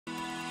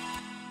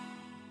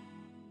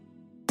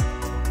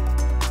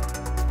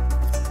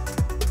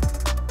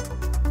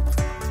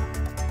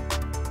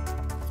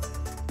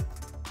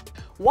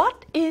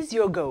What is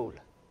your goal?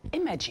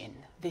 Imagine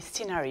this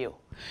scenario.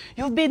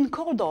 You've been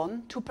called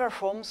on to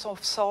perform some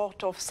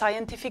sort of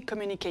scientific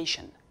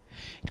communication.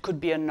 It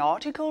could be an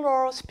article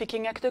or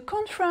speaking at a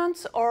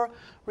conference or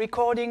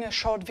recording a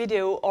short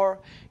video or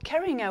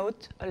carrying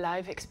out a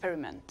live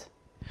experiment.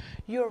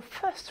 Your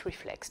first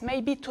reflex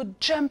may be to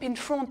jump in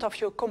front of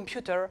your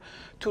computer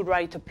to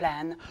write a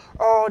plan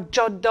or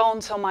jot down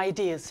some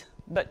ideas.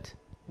 But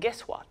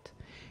guess what?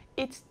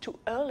 It's too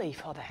early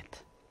for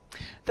that.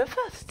 The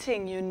first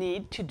thing you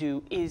need to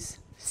do is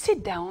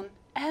sit down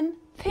and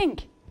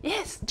think.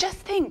 Yes, just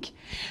think,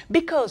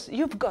 because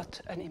you've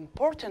got an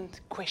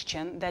important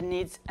question that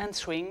needs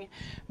answering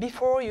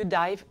before you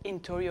dive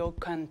into your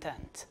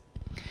content.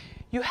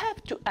 You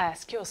have to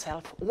ask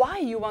yourself why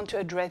you want to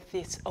address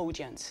this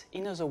audience.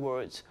 In other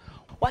words,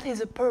 what is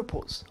the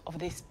purpose of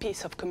this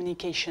piece of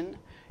communication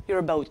you're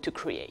about to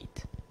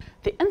create?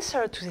 The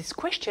answer to this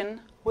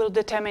question will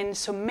determine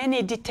so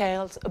many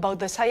details about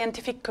the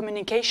scientific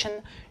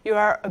communication you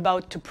are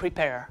about to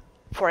prepare.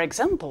 For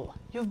example,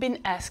 you've been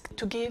asked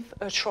to give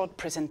a short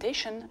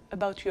presentation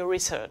about your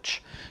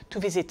research to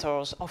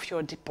visitors of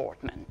your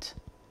department.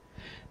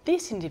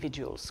 These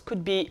individuals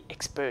could be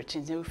experts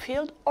in their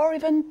field or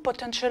even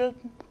potential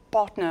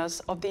partners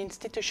of the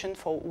institution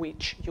for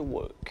which you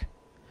work,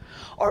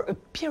 or a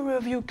peer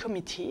review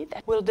committee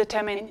that will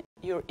determine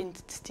your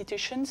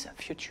institution's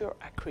future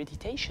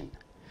accreditation.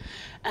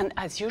 And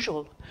as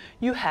usual,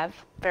 you have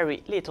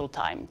very little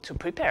time to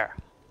prepare.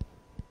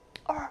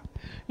 Or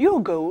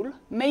your goal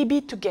may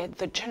be to get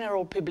the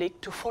general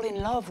public to fall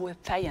in love with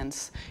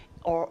science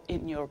or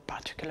in your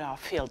particular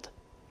field.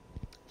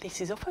 This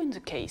is often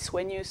the case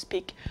when you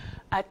speak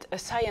at a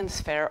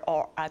science fair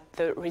or at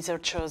the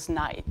researcher's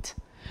night.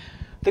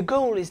 The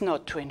goal is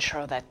not to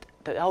ensure that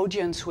the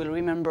audience will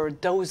remember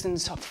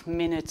dozens of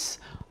minutes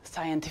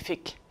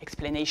scientific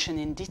explanation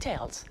in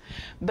details,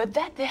 but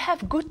that they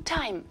have good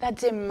time, that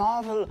they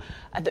marvel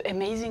at the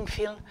amazing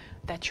field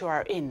that you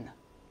are in,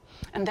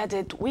 and that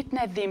they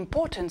witness the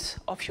importance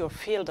of your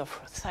field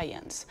of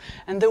science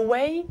and the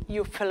way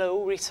your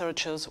fellow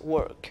researchers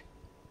work.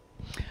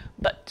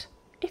 But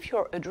if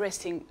you're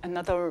addressing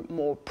another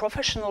more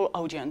professional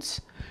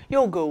audience,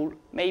 your goal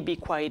may be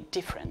quite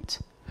different.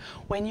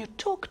 When you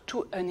talk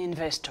to an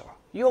investor,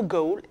 your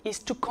goal is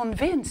to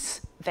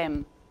convince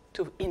them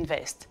to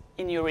invest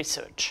in your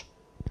research.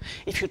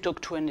 If you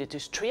talk to an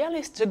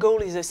industrialist, the goal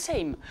is the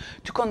same,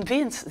 to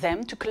convince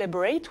them to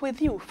collaborate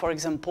with you, for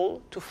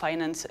example, to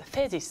finance a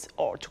thesis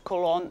or to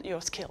call on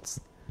your skills.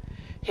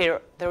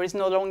 Here, there is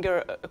no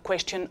longer a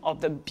question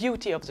of the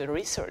beauty of the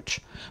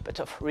research, but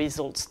of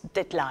results,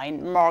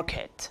 deadline,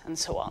 market, and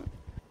so on.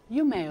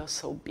 You may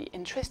also be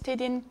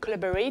interested in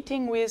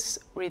collaborating with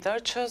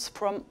researchers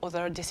from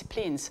other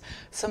disciplines,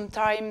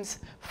 sometimes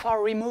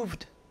far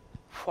removed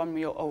from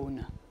your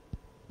own.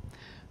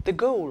 The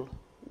goal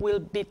will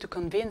be to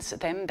convince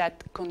them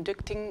that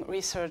conducting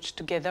research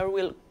together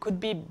could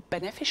be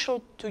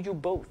beneficial to you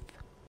both.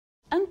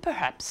 And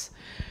perhaps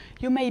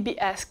you may be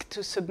asked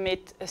to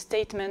submit a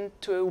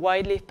statement to a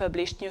widely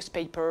published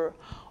newspaper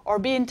or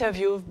be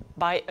interviewed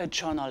by a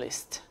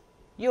journalist.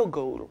 Your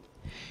goal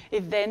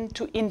is then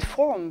to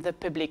inform the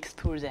public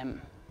through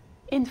them.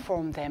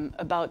 Inform them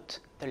about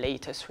the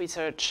latest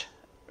research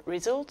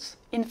results,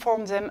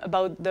 inform them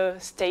about the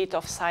state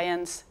of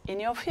science in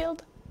your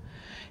field,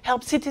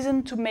 help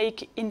citizens to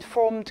make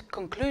informed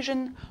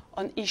conclusions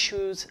on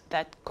issues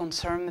that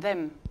concern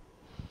them,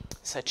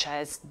 such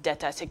as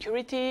data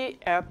security,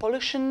 air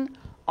pollution,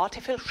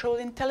 artificial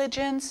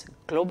intelligence,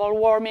 global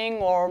warming,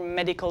 or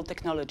medical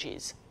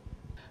technologies.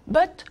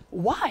 But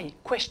why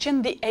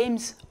question the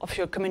aims of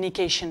your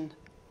communication?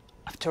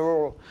 After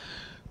all,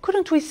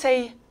 couldn't we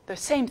say the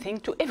same thing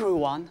to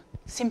everyone,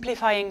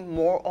 simplifying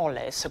more or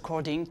less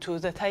according to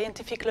the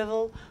scientific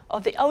level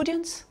of the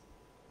audience?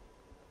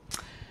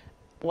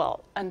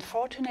 Well,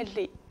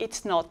 unfortunately,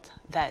 it's not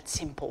that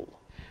simple,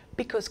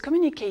 because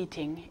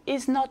communicating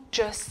is not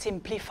just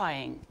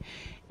simplifying.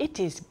 It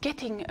is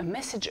getting a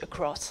message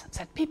across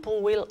that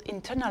people will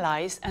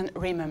internalize and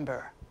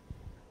remember.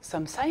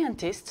 Some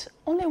scientists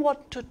only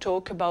want to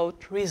talk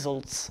about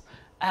results,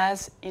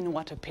 as in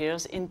what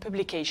appears in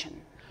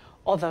publication.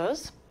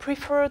 Others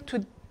prefer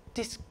to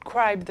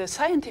describe the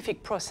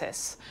scientific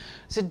process,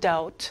 the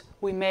doubt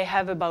we may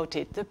have about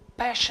it, the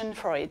passion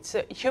for it,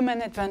 the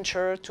human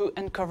adventure to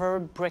uncover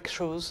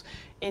breakthroughs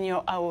in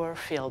our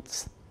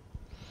fields.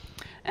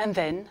 And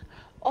then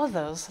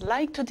others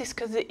like to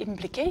discuss the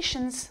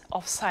implications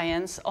of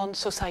science on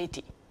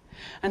society.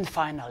 And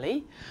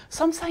finally,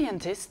 some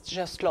scientists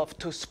just love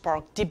to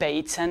spark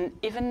debates and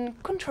even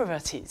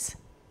controversies.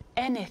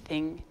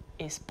 Anything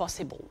is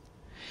possible.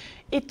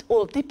 It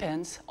all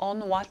depends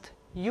on what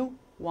you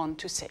want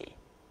to say.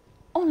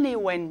 Only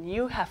when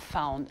you have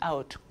found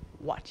out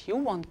what you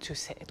want to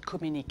say,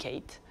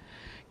 communicate,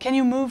 can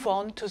you move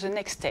on to the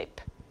next step,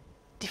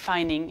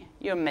 defining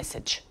your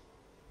message.